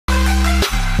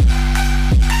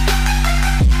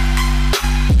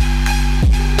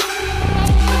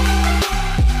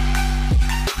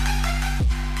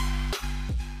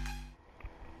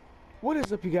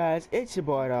What's up, you guys? It's your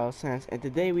boy DollSense, and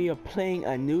today we are playing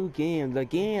a new game. The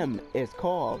game is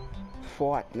called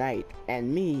Fortnite,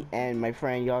 and me and my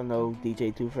friend, y'all know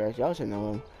DJ Too Fresh, y'all should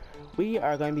know him. We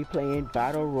are going to be playing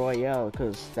Battle Royale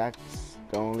because that's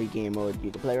the only game mode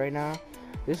you can play right now.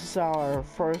 This is our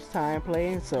first time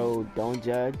playing, so don't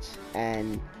judge.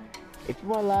 And if you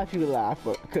want to laugh, you can laugh,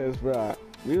 because bro,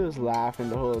 we was laughing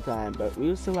the whole time, but we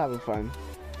was still having fun.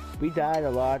 We died a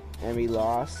lot and we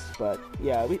lost, but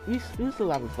yeah, we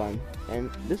still having fun. And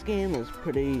this game is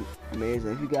pretty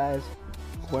amazing. If you guys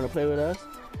want to play with us,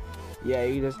 yeah,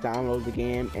 you just download the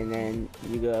game and then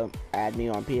you go add me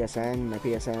on PSN. My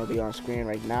PSN will be on screen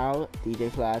right now,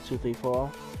 DJ Flash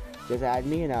 234. Just add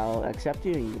me and I'll accept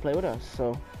you and you can play with us.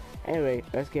 So anyway,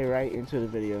 let's get right into the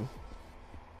video.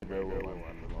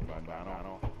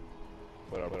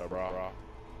 What up, bro?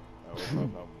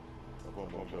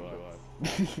 You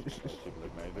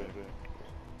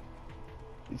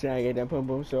trying to get them pum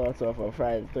pum shorts off of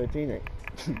Friday the 13th, right?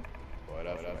 Boy,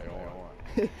 that's what they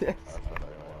want.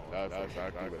 That's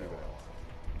exactly what they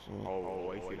want. Oh,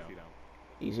 wait, see them.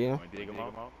 You see them? Dig them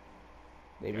out?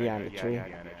 They behind the tree.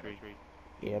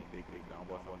 Yep. Dig down,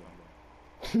 boy,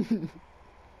 something.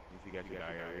 You got your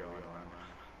guy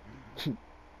around.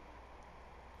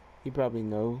 He probably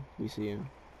know we see him.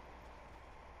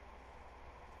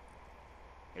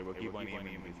 Hey, we'll keep on him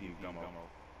and see you come out.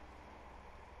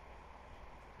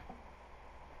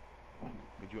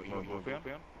 Did you go film?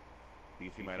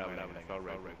 You see my album, it's all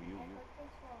right for you.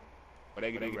 But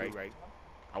they can do right.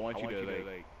 I want you to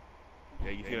like,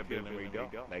 yeah, you see the building where you go,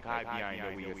 like hide behind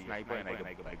there with your sniper and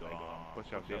like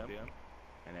push up them,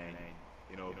 and then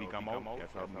you know if he come out,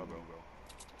 that's all bro.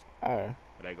 Alright.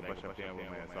 But I can push up there with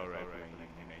my assault rifle and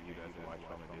then you guys watch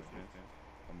from a distance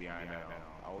from behind that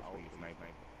house where you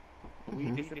sniper. We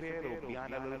disappeared or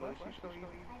behind that little bush.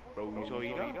 Bro, you sure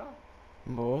you know?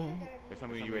 Boy. There's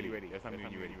something you ready. There's something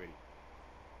you ready.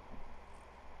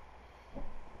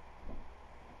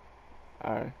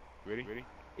 Alright. Ready?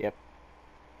 Yep.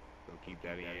 So keep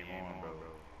that aim on, bro.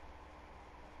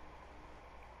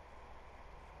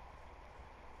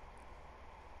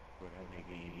 Put that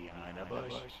nigga behind the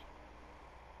bush.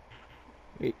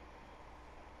 Wait.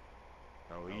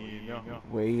 Oh, you know.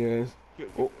 Where he is?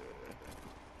 Oh.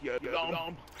 Yeah,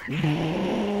 dumb.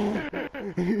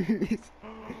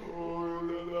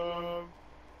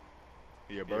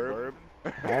 You burp?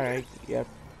 Alright, yep.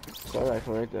 It's alright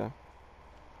for right there.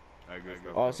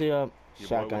 Oh, see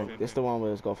shotgun. This the one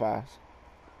where it's go fast.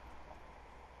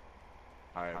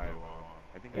 Alright,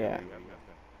 I think yeah.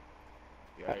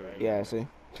 Yeah, I see.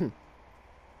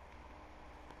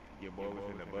 Your boy was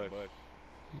in the bush.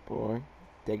 Boy,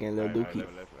 taking a little dookie.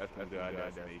 Let's do our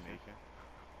destination.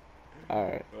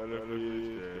 Alright.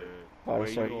 Oh,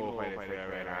 so you go fight it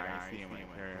right now. I ain't see him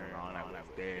turn around. I was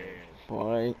dead.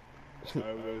 Boy.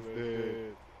 I was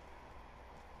dead.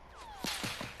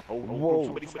 Oh, whoa.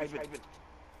 Somebody sniping.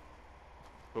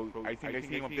 Bro, I think I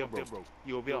see him up there, bro.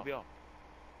 He over there.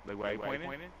 Like where I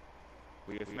pointing?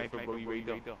 We got sniper, bro. You right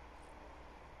there.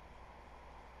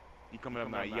 He coming up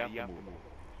now. You have to move.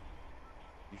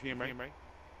 You see him, right?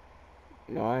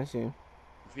 No, I see him.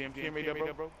 You see him right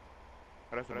there, bro?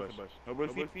 Oh, that's a bush. No, bro,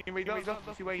 see him right there?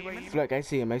 See where he is? Look, I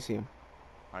see him.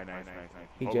 Alright, nice.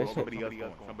 He just hit.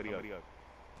 Somebody else.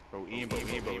 Bro, Ian, bro.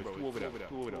 It's two over there.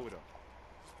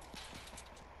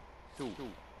 Two.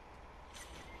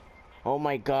 Oh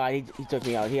my god, he took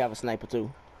me out. He have a sniper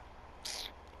too.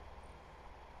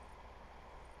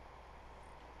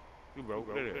 You bro,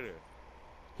 what is it?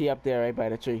 He up there right by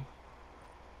the tree.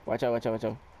 Watch out. Can't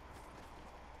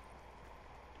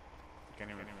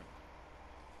even.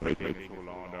 Wait too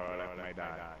long, dog. Like I might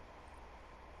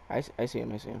die. I see him.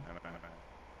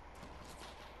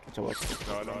 Watch.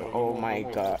 Oh my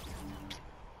god.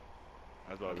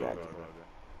 That's all good. Oh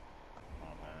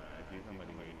man, I see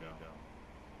somebody right there.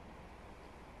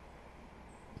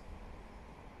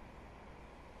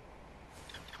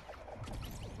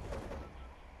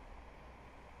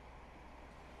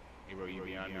 Hey bro, you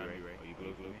behind me, right? Are you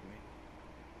close to me?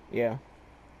 Yeah.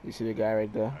 You see the guy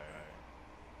right there? Right.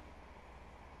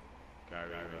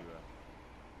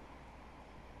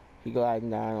 He gliding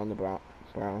down on the brown.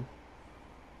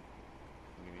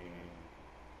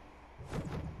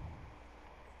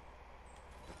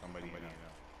 Somebody in there.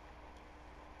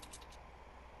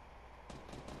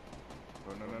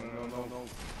 No.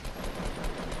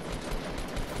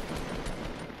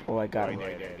 Oh, I got him.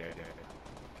 There.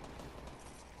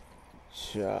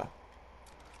 Sure.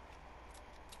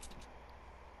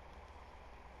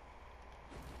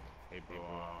 Hey bro,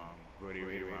 Brody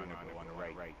right around there, on the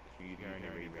right. So you turn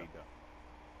and right there.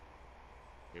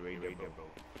 You're right there, bro.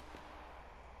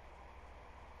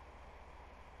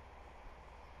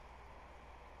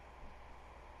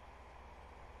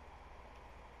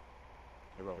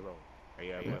 bro. Hey,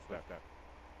 yeah, Yeah. left.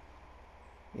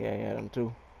 Yeah, them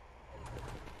too.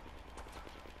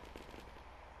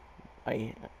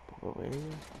 Wait, where is it?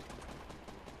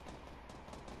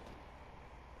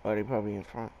 Oh, they probably in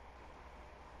front.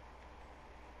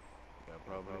 Yeah,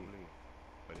 probably.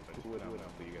 But it's two of them,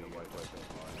 so you gotta watch out. Oh,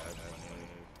 that's funny.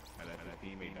 And that's a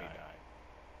teammate die.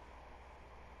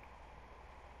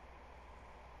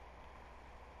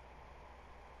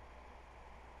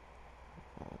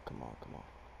 Oh, come on.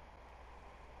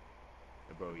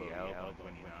 Bro, yeah, L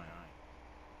 29.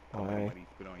 Alright. Somebody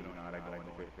spit on you, now they go in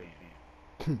the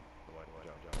 15. So watch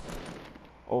out.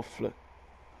 Oh, flip.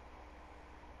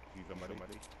 See somebody?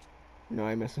 No,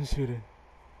 I missed a shooter.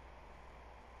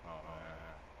 Oh, man.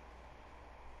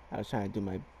 I was trying to do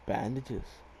my bandages.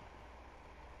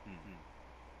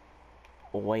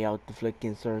 Mm-hmm. Way out the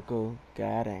flicking circle.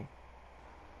 God dang.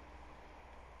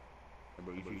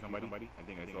 Bro, you see somebody? I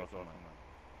think I saw someone.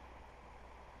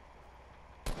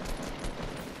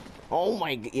 Oh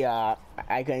my god, yeah,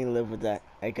 I can't live with that.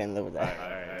 Alright,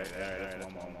 Alright,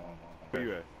 one more. Where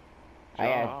you at? I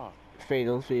had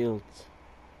Fatal Fields.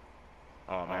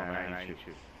 Oh man, I ain't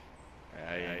shoot.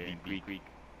 I ain't Deep Creek.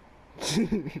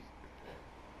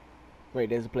 Wait,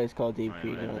 there's a place called Deep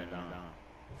Creek. I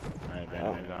ain't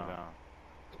been down.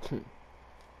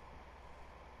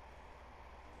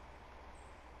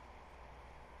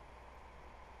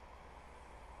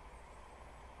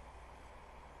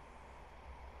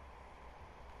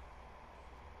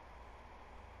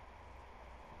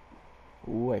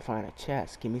 Ooh, I find a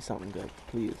chest. Give me something good,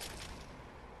 please.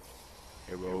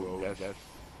 Hey, bro, just I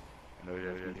know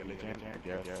just be diligent,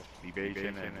 just be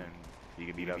patient, and you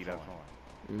can beat up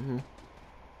someone.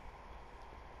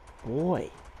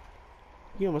 Boy,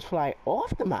 you almost fly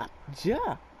off the map.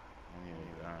 Yeah.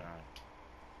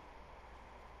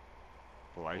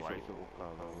 Why so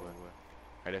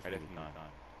I just finished none.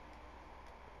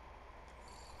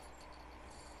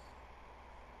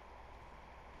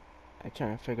 I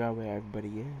trying to figure out where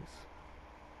everybody is.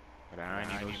 But I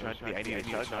need no shot. I need a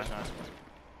shot.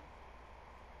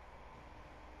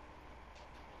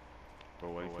 Bro,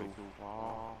 why so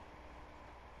far?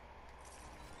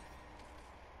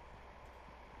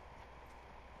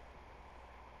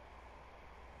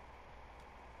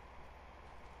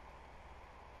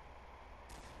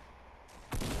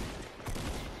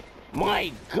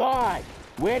 My God,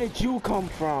 where did you come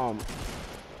from?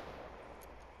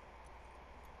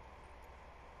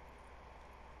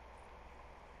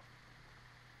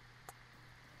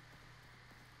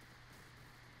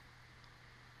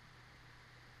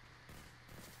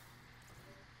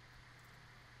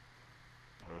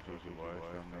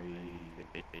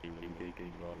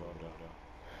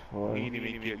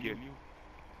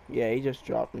 Yeah, he just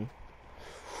dropped me.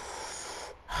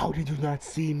 How did you not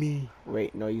see me?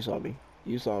 Wait, no, you saw me.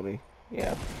 You saw me.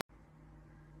 Yeah.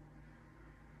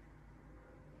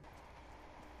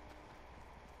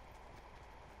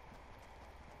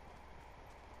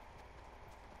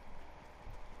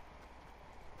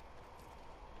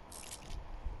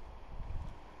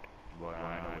 Boy,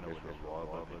 I know what this war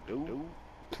about to do.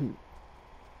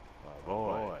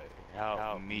 Boy,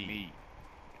 help me.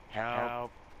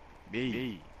 Help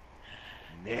me.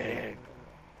 Nigga.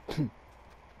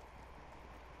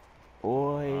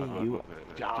 Boy,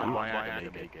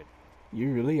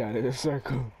 you really out of the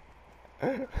circle.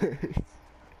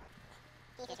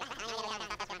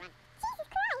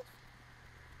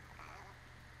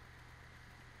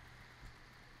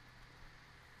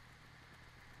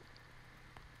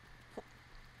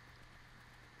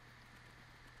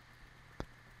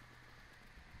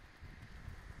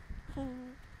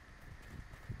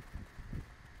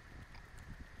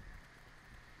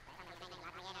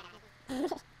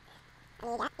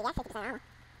 You got 50% armor.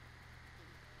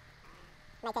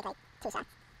 Might take like 2 shots.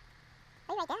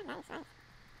 Oh, you're right there. Nice.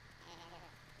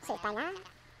 Shoot, by now,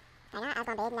 I was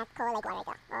gonna be in that cold lake water right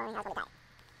there. Oh, I was gonna die.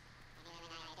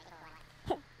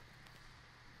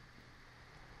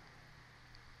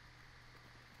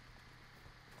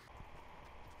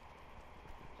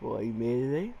 Boy, you made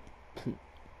it, eh?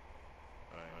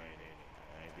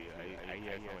 I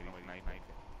hear somebody sniping.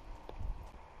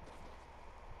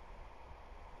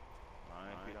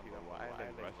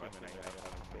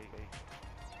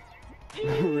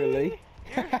 Really?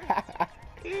 Let's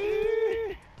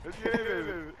get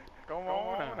it. Come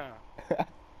on now.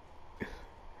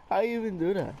 How you even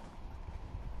do that?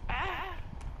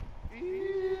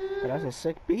 But that's a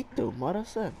sick beat though, mother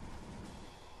son.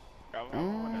 Come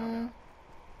on now.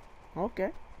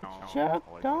 Okay.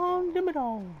 Chuck down, dim it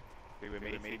on.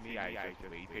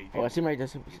 Oh, I see my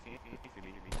just.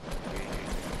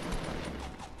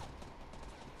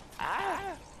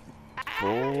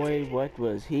 Boy, what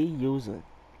was he using?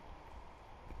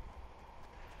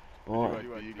 Boy.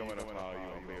 You going to follow you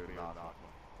on build now.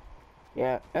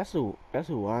 Yeah, that's who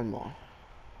I'm more.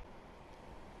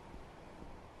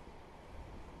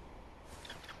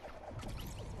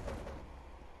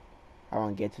 I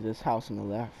want to get to this house on the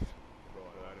left.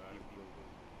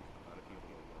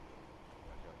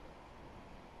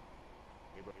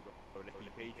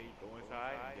 Go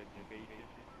inside and get your patient.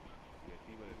 You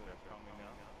see what it's coming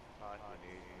now.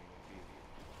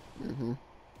 Mm-hmm.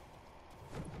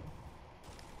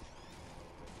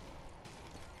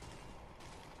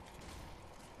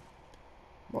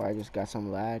 Boy, I just got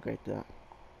some lag right there.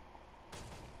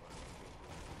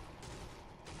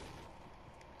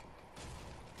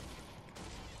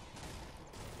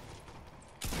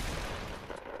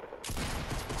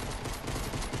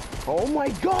 Oh my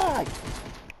god!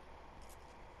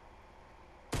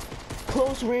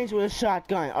 Close range with a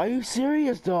shotgun. Are you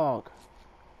serious, dog?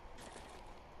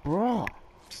 Bruh.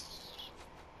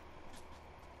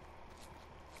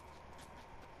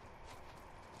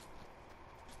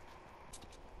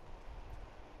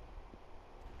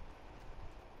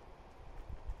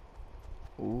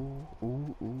 Ooh,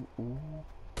 ooh, ooh, ooh.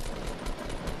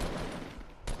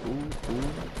 Ooh, ooh.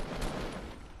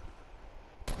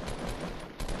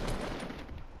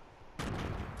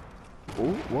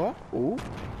 Ooh, what? Ooh.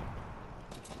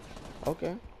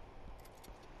 Okay.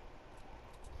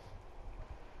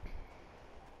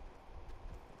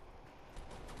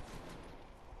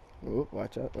 Ooh,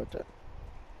 watch out, watch out.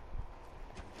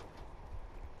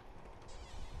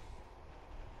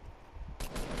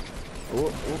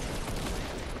 Ooh, ooh.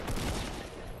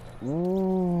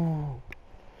 Ooh.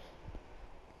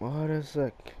 What a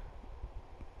sec.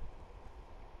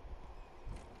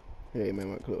 Hey, man,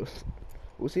 we're close.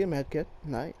 We'll see a med kit.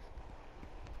 Nice.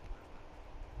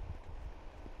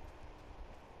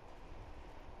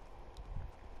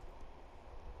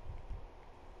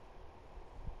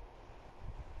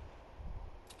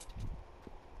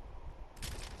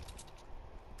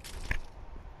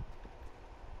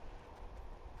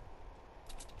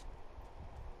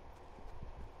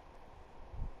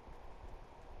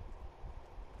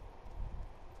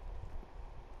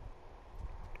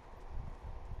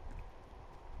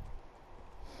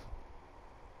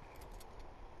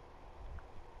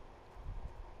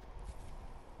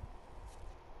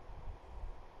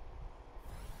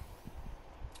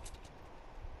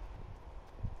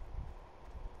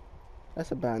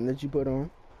 That's a bandage you put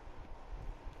on.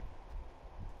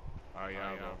 Oh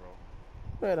yeah,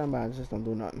 bro. Right, that bandage just don't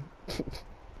do nothing.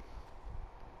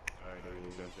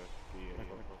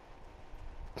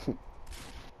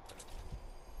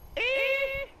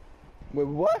 Wait,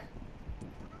 what?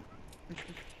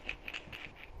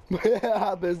 What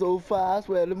happened so fast?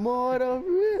 Where the motor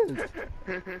is?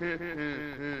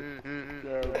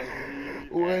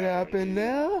 What happened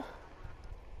there?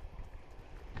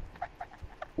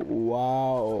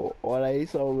 Wow, all I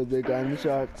saw was the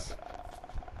gunshots.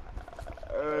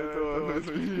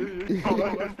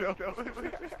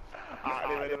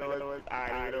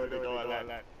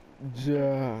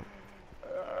 Ja.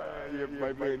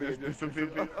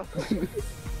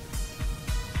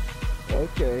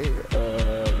 Okay,